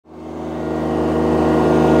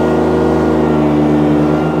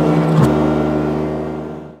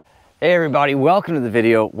Hey everybody, welcome to the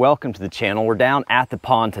video, welcome to the channel. We're down at the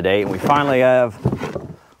pond today and we finally have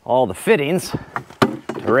all the fittings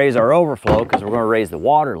to raise our overflow because we're going to raise the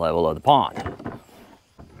water level of the pond.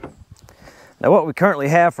 Now what we currently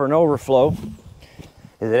have for an overflow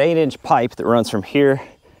is an 8-inch pipe that runs from here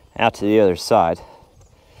out to the other side.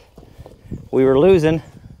 We were losing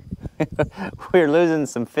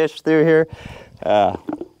some fish through here, so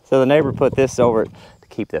the neighbor put this over to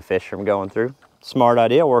keep the fish from going through. Smart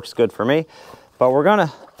idea, works good for me. But we're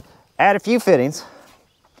gonna add a few fittings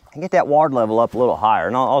and get that water level up a little higher,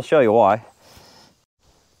 and I'll show you why.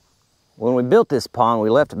 When we built this pond, we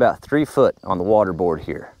left about 3 foot on the water board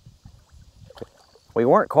here. We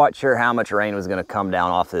weren't quite sure how much rain was gonna come down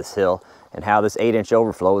off this hill and how this 8-inch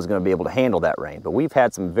overflow was gonna be able to handle that rain. But we've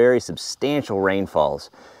had some very substantial rainfalls,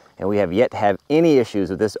 and we have yet to have any issues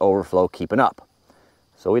with this overflow keeping up.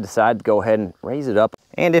 So we decided to go ahead and raise it up.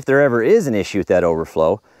 And if there ever is an issue with that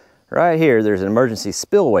overflow, right here, there's an emergency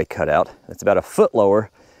spillway cutout that's about 1 foot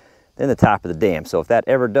lower than the top of the dam. So if that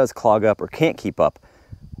ever does clog up or can't keep up,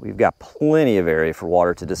 we've got plenty of area for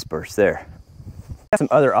water to disperse there. Got some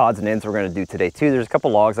other odds and ends we're gonna do today too. There's a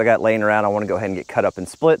couple logs I got laying around I wanna go ahead and get cut up and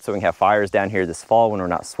split so we can have fires down here this fall when we're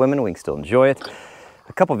not swimming, we can still enjoy it.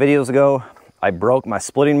 A couple videos ago, I broke my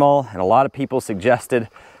splitting maul and a lot of people suggested,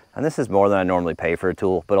 and this is more than I normally pay for a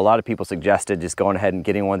tool, but a lot of people suggested just going ahead and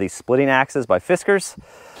getting one of these splitting axes by Fiskars.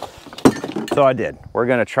 So I did. We're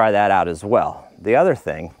gonna try that out as well. The other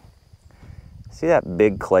thing, see that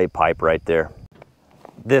big clay pipe right there?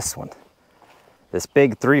 This one, this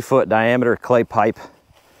big 3-foot diameter clay pipe.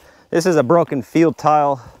 This is a broken field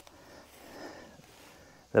tile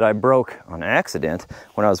that I broke on accident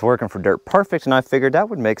when I was working for Dirt Perfect, and I figured that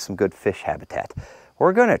would make some good fish habitat.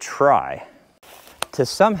 We're gonna try to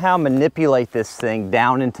somehow manipulate this thing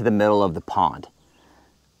down into the middle of the pond.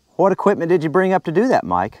 What equipment did you bring up to do that,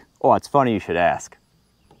 Mike? Oh, it's funny you should ask.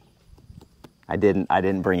 I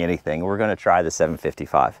didn't bring anything. We're gonna try the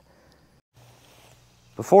 755.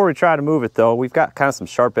 Before we try to move it though, we've got kind of some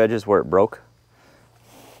sharp edges where it broke.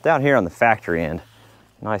 Down here on the factory end,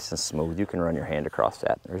 nice and smooth. You can run your hand across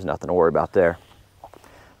that. There's nothing to worry about there.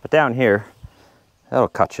 But down here, that'll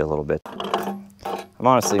cut you a little bit. I'm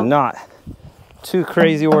honestly not too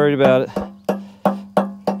crazy worried about it,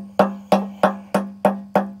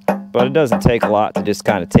 but it doesn't take a lot to just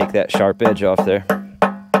kind of take that sharp edge off there.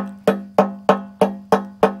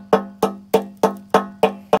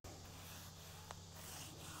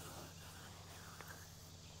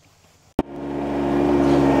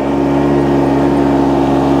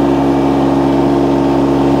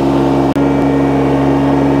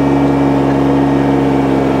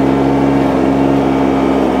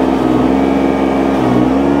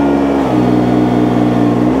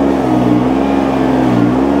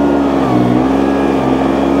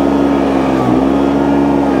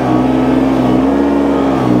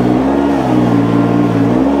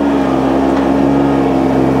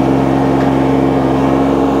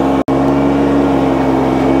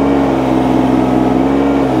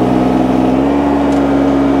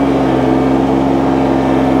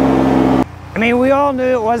 I mean, we all knew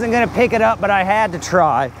it wasn't gonna pick it up, but I had to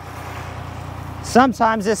try.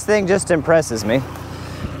 Sometimes this thing just impresses me.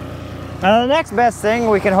 Now, the next best thing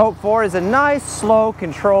we can hope for is a nice, slow,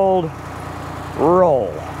 controlled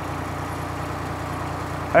roll.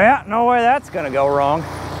 Yeah, no way that's gonna go wrong.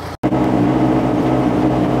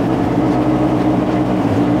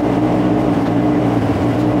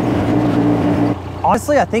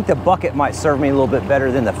 Honestly, I think the bucket might serve me a little bit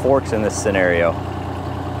better than the forks in this scenario.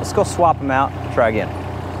 Let's go swap them out, try again.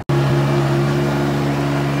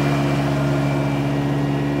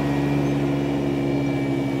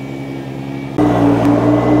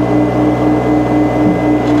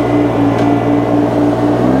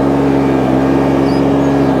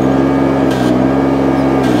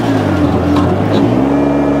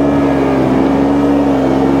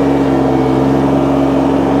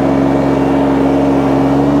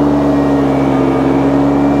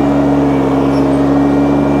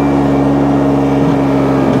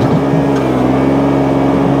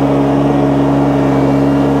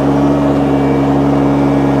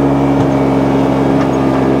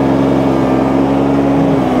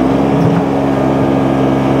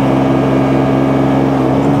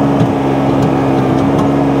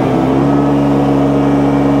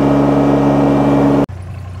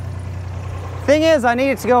 Thing is, I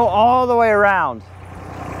need it to go all the way around.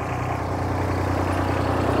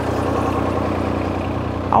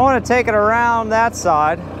 I want to take it around that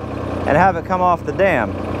side and have it come off the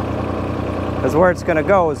dam, because where it's going to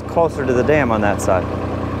go is closer to the dam on that side.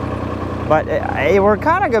 But we're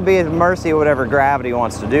kind of going to be at the mercy of whatever gravity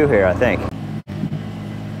wants to do here, I think.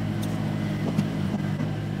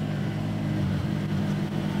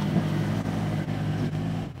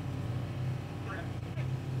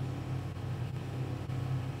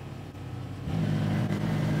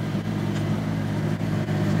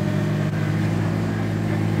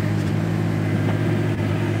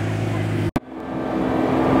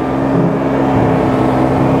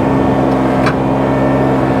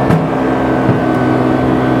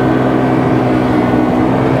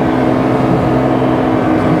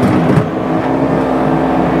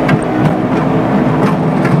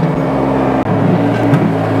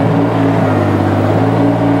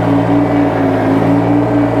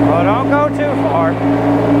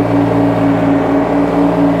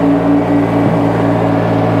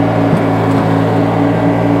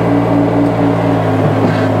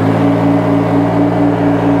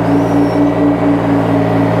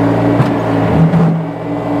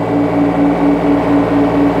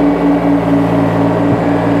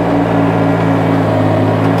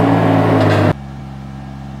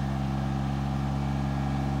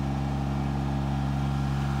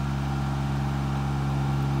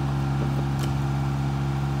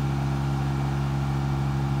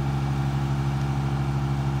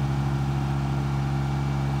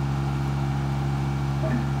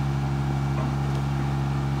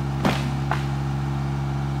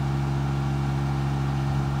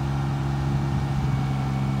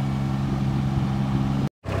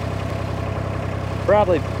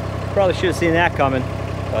 Probably should have seen that coming,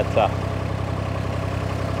 but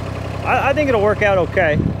I think it'll work out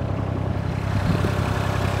okay.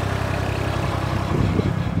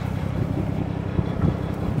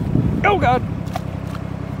 Oh God!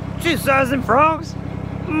 She's sizing frogs.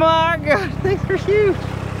 My God, things are huge.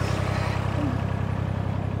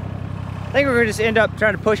 I think we're gonna just end up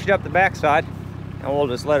trying to push it up the backside, and we'll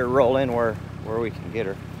just let her roll in where we can get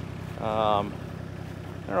her.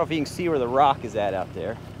 I don't know if you can see where the rock is at out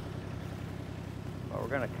there, but we're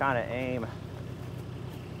gonna kind of aim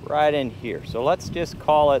right in here. So let's just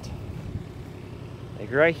call it like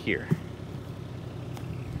right here.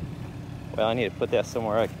 Well, I need to put that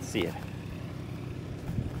somewhere I can see it.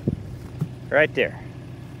 Right there.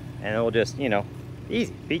 And we'll just, you know,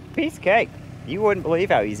 easy, piece of cake. You wouldn't believe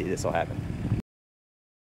how easy this will happen.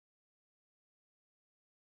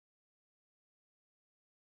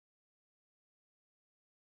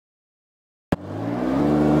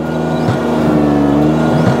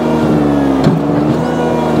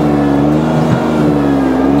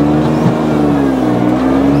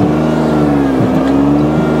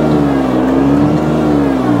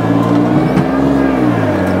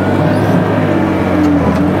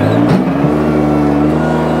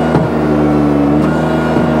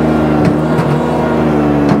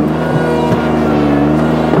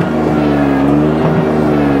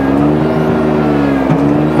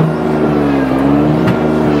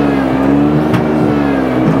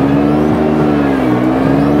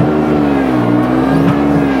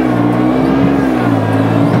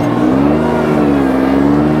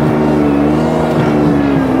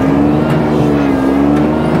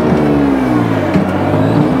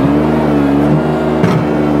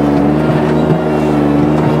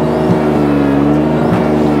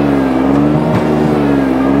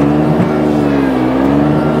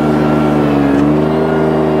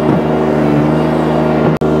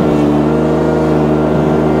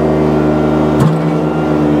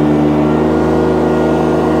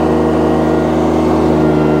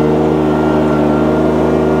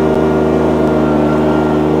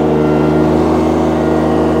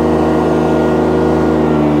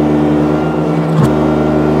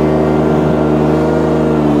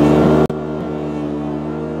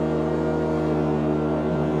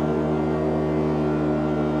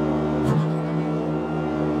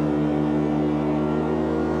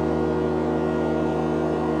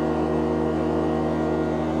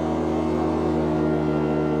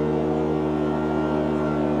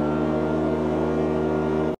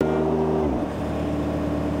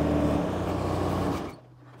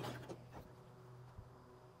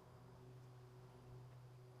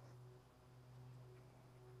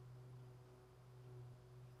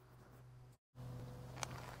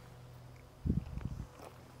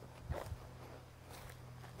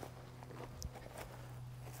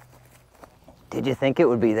 Did you think it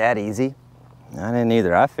would be that easy? I didn't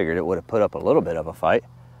either. I figured it would have put up a little bit of a fight.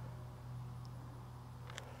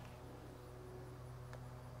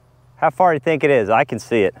 How far do you think it is? I can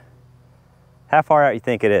see it. How far out do you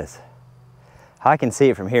think it is? I can see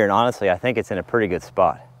it from here, and honestly, I think it's in a pretty good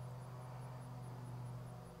spot.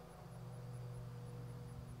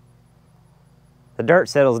 the dirt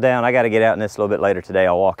settles down, I got to get out in this a little bit later today.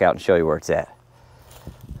 I'll walk out and show you where it's at.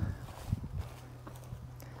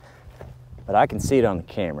 But I can see it on the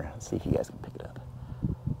camera. Let's see if you guys can pick it up.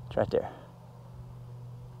 It's right there.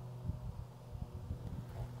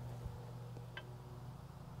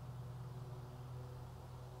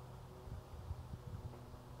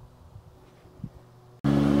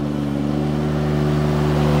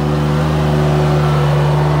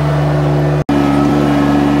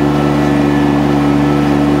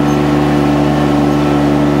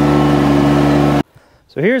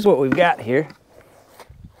 So here's what we've got here.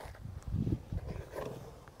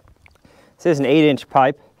 This is an 8-inch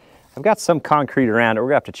pipe. I've got some concrete around it. We're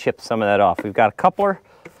gonna have to chip some of that off. We've got a coupler,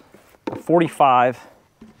 a 45,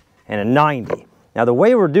 and a 90. Now the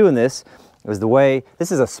way we're doing this is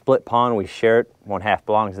this is a split pond. We share it. One half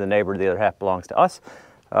belongs to the neighbor, the other half belongs to us.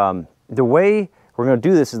 The way we're gonna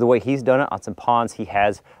do this is the way he's done it on some ponds he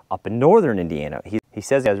has up in northern Indiana. He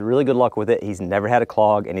says he has really good luck with it. He's never had a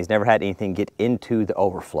clog and he's never had anything get into the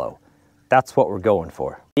overflow. That's what we're going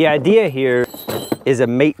for. The idea here is a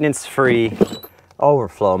maintenance-free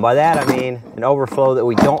overflow. And by that I mean an overflow that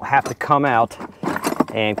we don't have to come out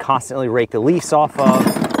and constantly rake the leaves off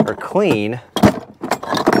of or clean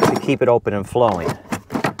to keep it open and flowing.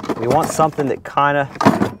 We want something that kind of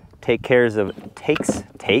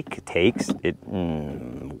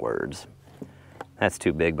words. That's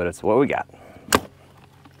too big, but it's what we got.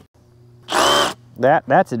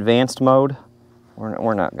 That's advanced mode.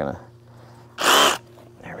 We're not gonna.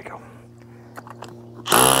 There we go.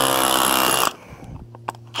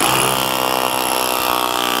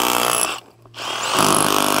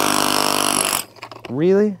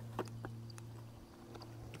 Really?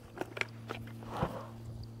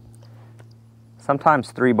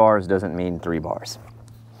 Sometimes 3 bars doesn't mean 3 bars.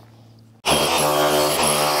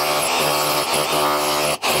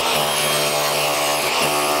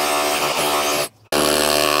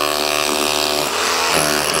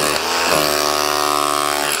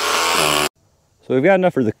 So we've got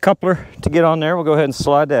enough for the coupler to get on there. We'll go ahead and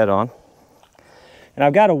slide that on. And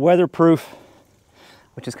I've got a weatherproof,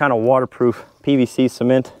 which is kind of waterproof PVC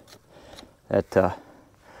cement that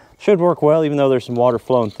should work well, even though there's some water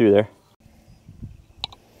flowing through there.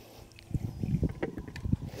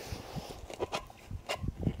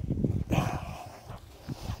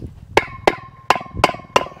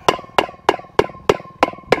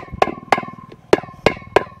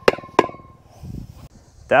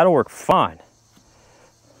 That'll work fine.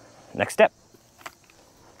 Next step.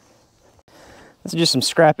 This is just some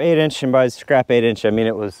scrap 8-inch, and by scrap 8-inch I mean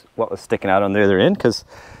it was what was sticking out on the other end, because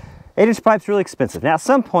 8-inch pipe's really expensive. Now at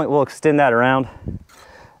some point we'll extend that around,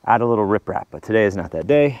 add a little riprap, but today is not that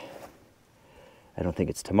day. I don't think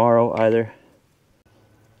it's tomorrow either.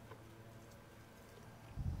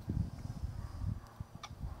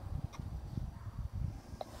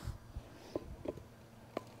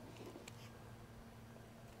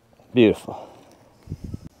 Beautiful.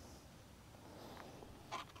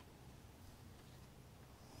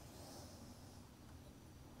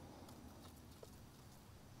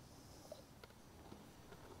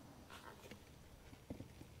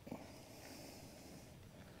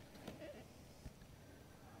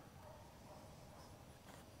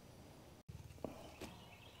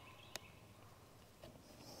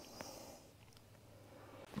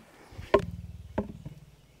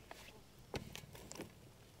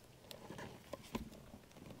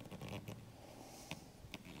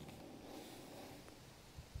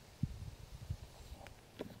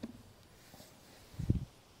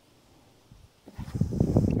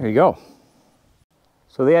 There you go.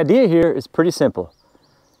 So the idea here is pretty simple.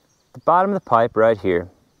 The bottom of the pipe right here,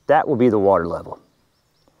 that will be the water level.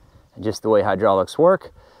 And just the way hydraulics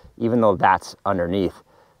work, even though that's underneath,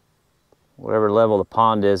 whatever level the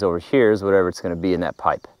pond is over here is whatever it's going to be in that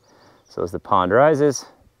pipe. So as the pond rises,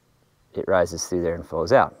 it rises through there and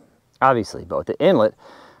flows out. Obviously, but with the inlet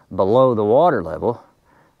below the water level,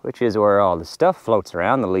 which is where all the stuff floats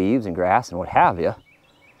around, the leaves and grass and what have you,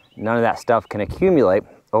 none of that stuff can accumulate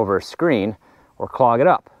over a screen or clog it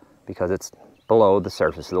up because it's below the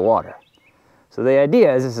surface of the water. So the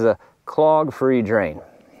idea is this is a clog-free drain.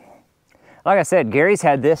 Like I said, Gary's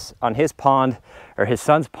had this on his pond, or his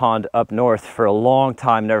son's pond up north for a long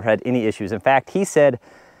time, never had any issues. In fact, he said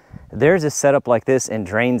theirs is set up like this and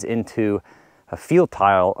drains into a field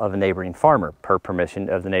tile of a neighboring farmer, per permission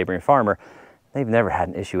of the neighboring farmer. They've never had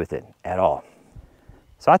an issue with it at all.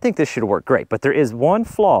 So I think this should work great, but there is one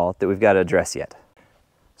flaw that we've got to address yet.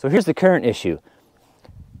 So here's the current issue.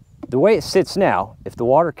 The way it sits now, if the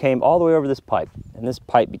water came all the way over this pipe and this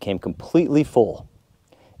pipe became completely full,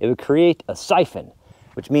 it would create a siphon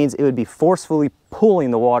which means it would be forcefully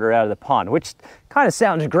pulling the water out of the pond, which kind of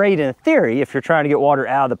sounds great in theory if you're trying to get water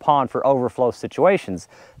out of the pond for overflow situations.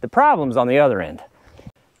 The problem's on the other end.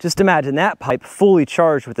 Just imagine that pipe fully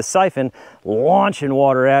charged with the siphon launching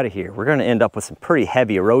water out of here. We're going to end up with some pretty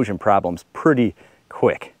heavy erosion problems pretty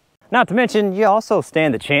quick. Not to mention, you also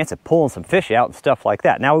stand the chance of pulling some fish out and stuff like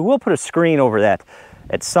that. Now, we will put a screen over that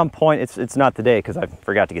at some point. It's not today because I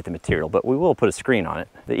forgot to get the material, but we will put a screen on it.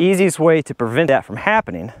 The easiest way to prevent that from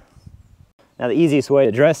happening, now the easiest way to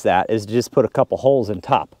address that is to just put a couple holes in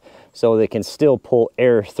top so they can still pull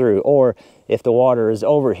air through. Or if the water is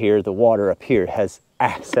over here, the water up here has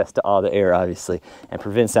access to all the air, obviously, and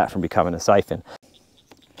prevents that from becoming a siphon.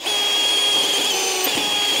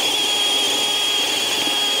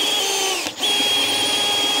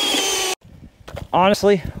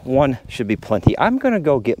 Honestly, one should be plenty. I'm gonna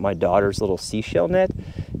go get my daughter's little seashell net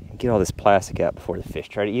and get all this plastic out before the fish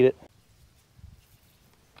try to eat it.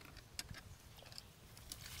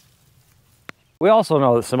 We also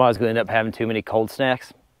know that somebody's gonna end up having too many cold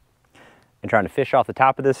snacks and trying to fish off the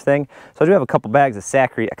top of this thing. So I do have a couple bags of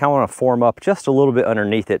saccharin. I kind of want to form up just a little bit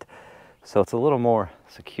underneath it so it's a little more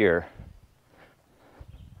secure.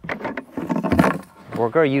 We're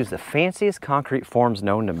going to use the fanciest concrete forms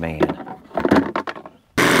known to man.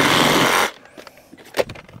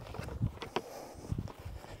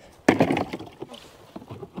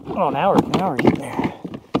 Oh, now we're getting there.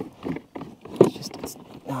 It's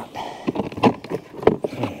not.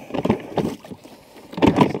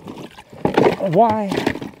 Why?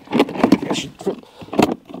 I should put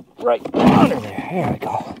right under there. There we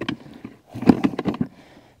go.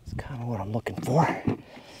 That's kind of what I'm looking for.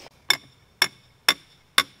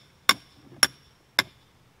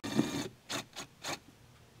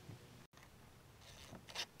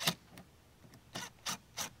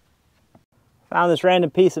 Found this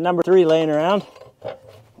random piece of number 3 laying around.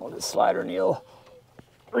 We'll just slide her in the old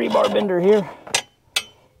rebar bender here.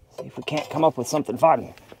 See if we can't come up with something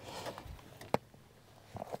fun.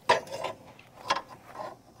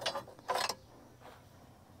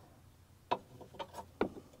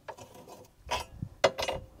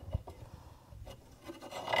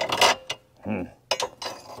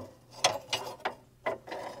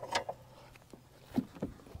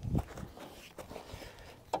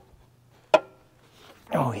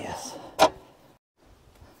 Oh yes.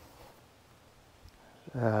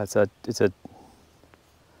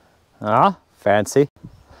 Fancy.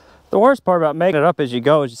 The worst part about making it up as you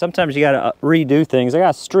go is sometimes you gotta redo things. I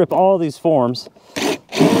gotta strip all these forms.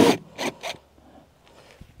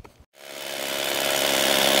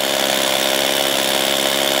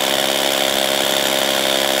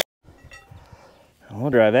 We'll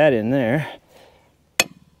drive that in there.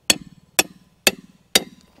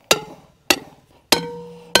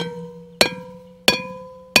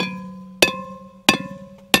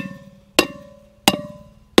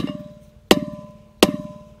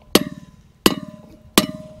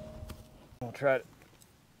 We'll try to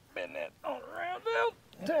bend that on around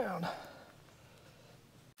down.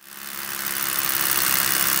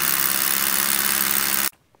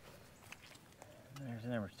 There's the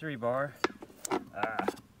number 3 bar.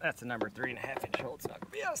 That's a number 3.5 inch hole. It's not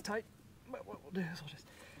gonna be as tight, but what we'll do is we'll just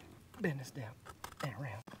bend this down and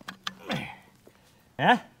around.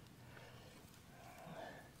 Yeah?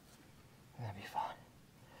 That'd be fun.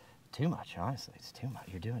 Too much, honestly. It's too much.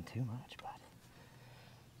 You're doing too much, bud.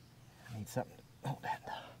 I need something to hold that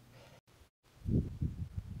down.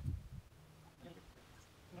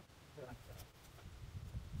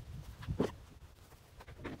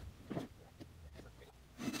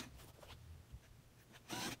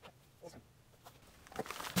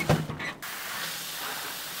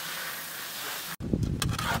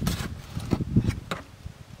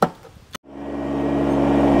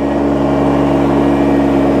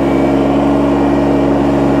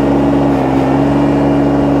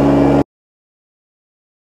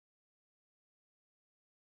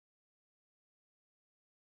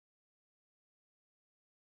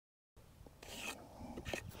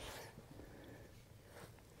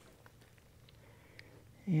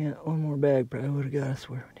 Yeah, one more bag probably would have got us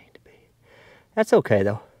where we need to be. That's okay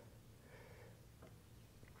though.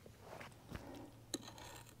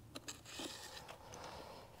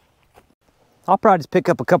 I'll probably just pick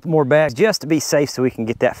up a couple more bags just to be safe so we can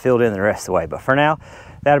get that filled in the rest of the way. But for now,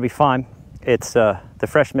 that'll be fine. It's the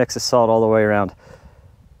fresh mix of salt all the way around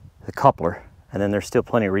the coupler. And then there's still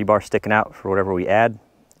plenty of rebar sticking out for whatever we add.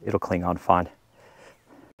 It'll cling on fine.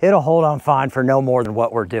 It'll hold on fine for no more than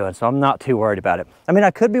what we're doing, so I'm not too worried about it. I mean, I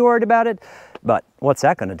could be worried about it, but what's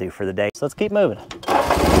that gonna do for the day? So let's keep moving.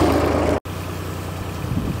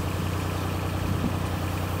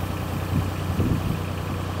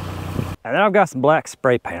 And then I've got some black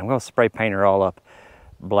spray paint. I'm gonna spray paint her all up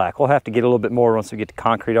black. We'll have to get a little bit more once we get the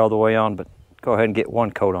concrete all the way on, but go ahead and get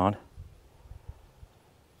one coat on.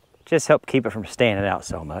 Just help keep it from standing out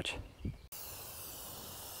so much.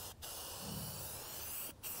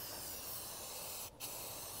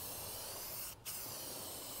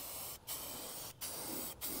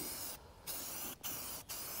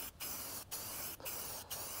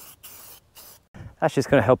 That's just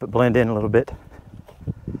going to help it blend in a little bit.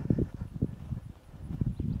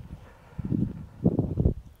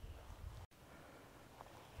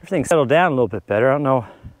 Everything's settled down a little bit better. I don't know,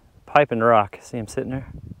 pipe and rock. See him sitting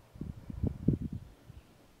there?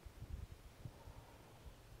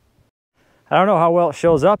 I don't know how well it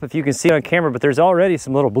shows up if you can see it on camera, but there's already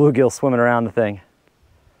some little bluegill swimming around the thing.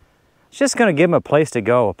 It's just going to give them a place to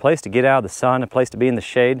go, a place to get out of the sun, a place to be in the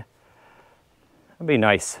shade. That'd be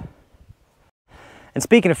nice. And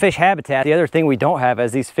speaking of fish habitat, the other thing we don't have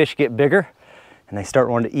as these fish get bigger and they start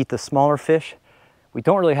wanting to eat the smaller fish, we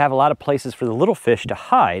don't really have a lot of places for the little fish to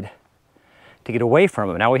hide to get away from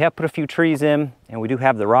them. Now we have put a few trees in and we do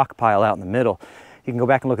have the rock pile out in the middle. You can go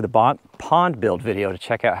back and look at the pond build video to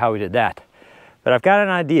check out how we did that. But I've got an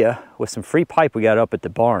idea with some free pipe we got up at the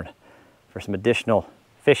barn for some additional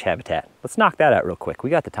fish habitat. Let's knock that out real quick. We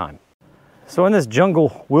got the time. So in this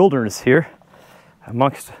jungle wilderness here,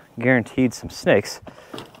 amongst guaranteed some snakes,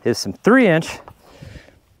 is some 3-inch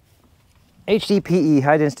HDPE,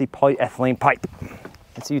 high density polyethylene pipe.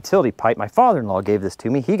 It's a utility pipe. My father-in-law gave this to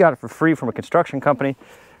me. He got it for free from a construction company,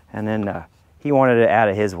 and then he wanted it out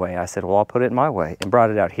of his way. I said, well, I'll put it in my way, and brought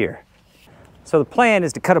it out here. So the plan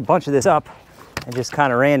is to cut a bunch of this up and just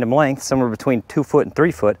kind of random length, somewhere between 2 foot and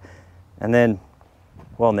 3 foot, and then,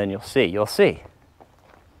 well, and then you'll see.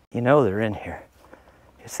 You know they're in here.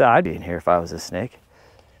 So I'd be in here if I was a snake.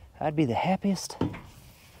 I'd be the happiest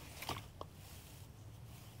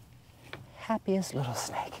little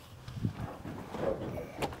snake.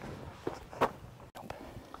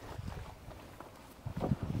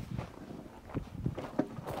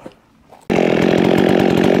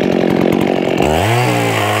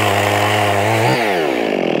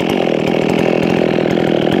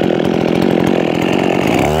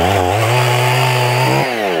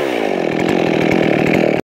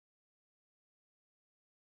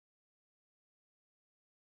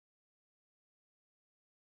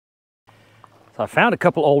 So I found a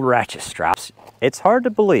couple old ratchet straps. It's hard to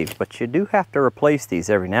believe, but you do have to replace these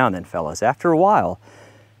every now and then, fellas. After a while,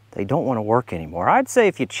 they don't want to work anymore. I'd say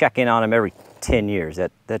if you check in on them every 10 years,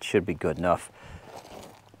 that should be good enough.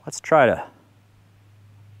 Let's try to...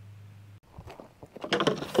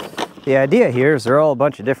 The idea here is they're all a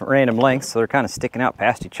bunch of different random lengths, so they're kind of sticking out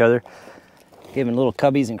past each other, giving little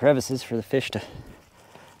cubbies and crevices for the fish to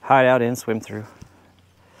hide out in, swim through.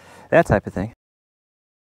 That type of thing.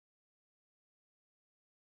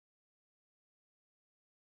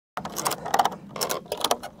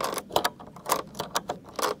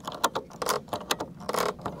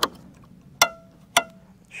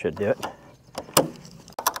 Should do it.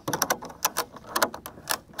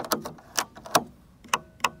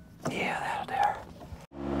 Yeah, that'll do her.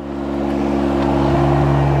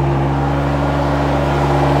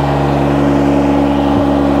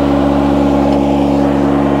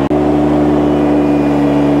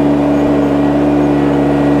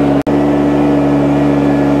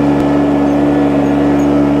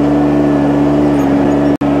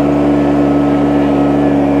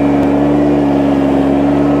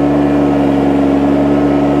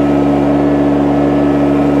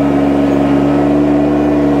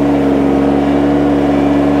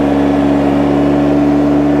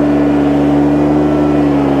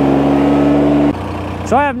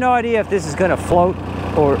 So I have no idea if this is going to float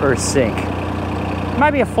or sink. It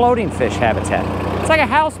might be a floating fish habitat. It's like a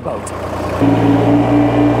houseboat.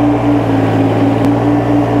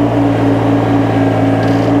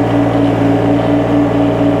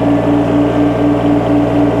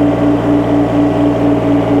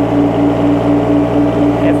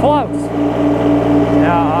 It floats.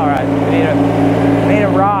 No, all right. We need a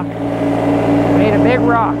rock. We need a big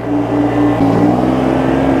rock.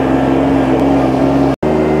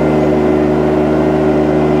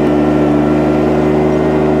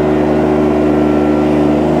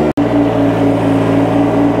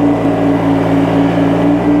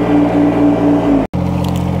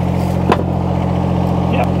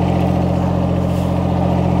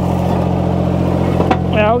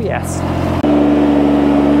 Oh, yes.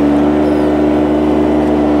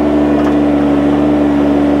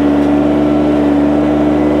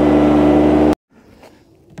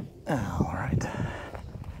 All right.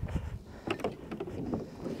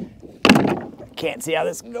 Can't see how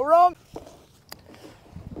this can go wrong.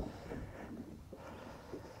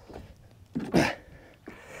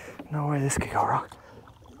 this could go wrong.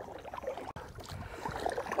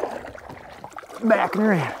 Backing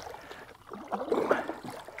her in.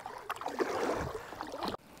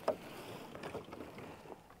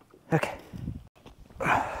 Okay.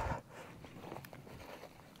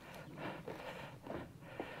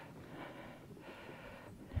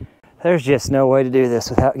 There's just no way to do this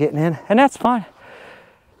without getting in, and that's fine.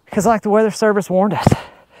 Because like the weather service warned us,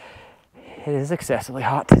 it is excessively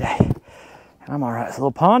hot today. And I'm all right. It's a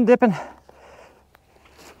little pond dipping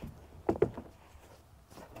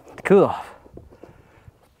to cool off.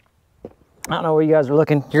 I don't know where you guys are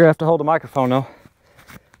looking. You're gonna have to hold the microphone though.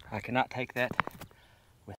 I cannot take that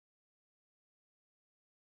with.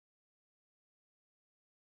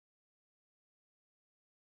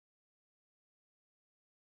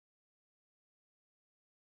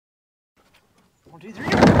 One, two, three.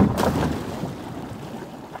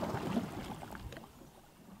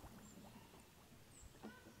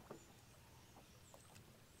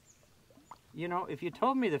 You know, if you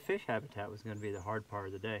told me the fish habitat was going to be the hard part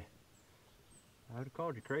of the day, I would have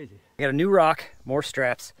called you crazy. I got a new rock, more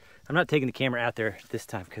straps. I'm not taking the camera out there this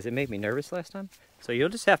time because it made me nervous last time. So you'll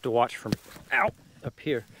just have to watch from out up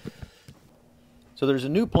here. So there's a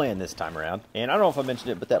new plan this time around. And I don't know if I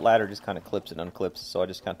mentioned it, but that ladder just kind of clips and unclips. So I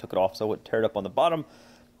just kind of took it off so it wouldn't tear it up on the bottom.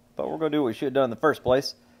 But we're going to do what we should have done in the first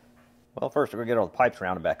place. Well, first we're going to get all the pipes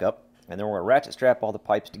rounded back up. And then we're going to ratchet strap all the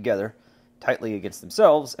pipes together tightly against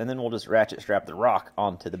themselves, and then we'll just ratchet strap the rock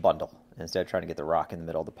onto the bundle instead of trying to get the rock in the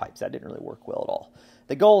middle of the pipes. That didn't really work well at all.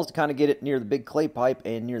 The goal is to kind of get it near the big clay pipe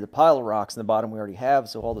and near the pile of rocks in the bottom we already have,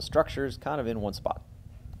 so all the structure is kind of in one spot.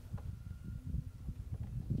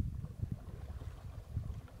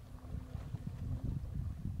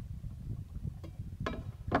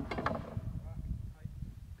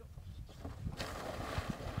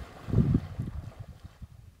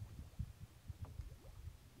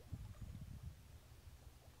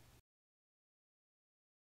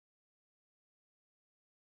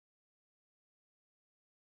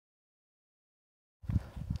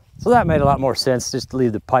 So that made a lot more sense, just to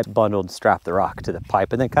leave the pipe bundled and strap the rock to the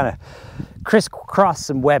pipe and then kind of crisscross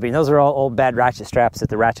some webbing. Those are all old bad ratchet straps that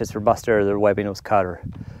the ratchets were busted or the webbing was cut or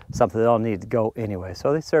something that all needed to go anyway.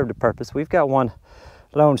 So they served a purpose. We've got one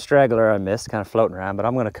lone straggler I missed kind of floating around, but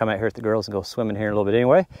I'm going to come out here with the girls and go swimming here in a little bit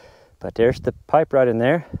anyway. But there's the pipe right in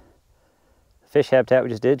there. The fish habitat we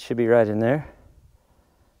just did should be right in there.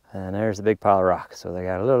 And there's the big pile of rock. So they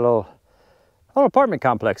got a little apartment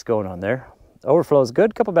complex going on there. Overflow is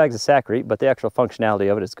good, a couple bags of saccharine, but the actual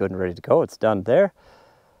functionality of it is good and ready to go. It's done there.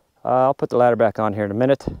 I'll put the ladder back on here in a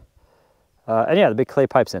minute. And yeah, the big clay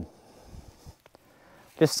pipe's in.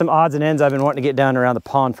 Just some odds and ends I've been wanting to get down around the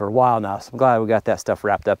pond for a while now, so I'm glad we got that stuff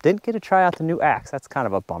wrapped up. Didn't get to try out the new axe, that's kind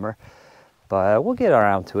of a bummer. But we'll get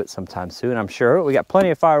around to it sometime soon, I'm sure. We got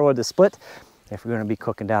plenty of firewood to split if we're gonna be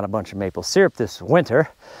cooking down a bunch of maple syrup this winter.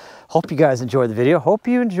 Hope you guys enjoyed the video. Hope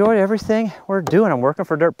you enjoyed everything we're doing. I'm working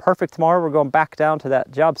for Dirt Perfect tomorrow. We're going back down to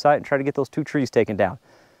that job site and try to get those 2 trees taken down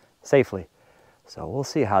safely. So we'll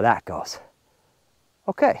see how that goes.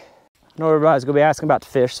 Okay. I know everybody's gonna be asking about the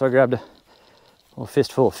fish, so I grabbed a little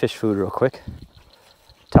fistful of fish food real quick.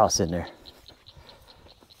 Toss in there.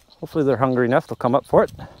 Hopefully they're hungry enough, they'll come up for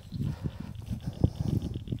it.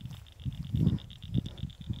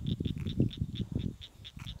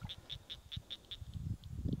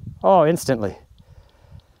 Oh, instantly.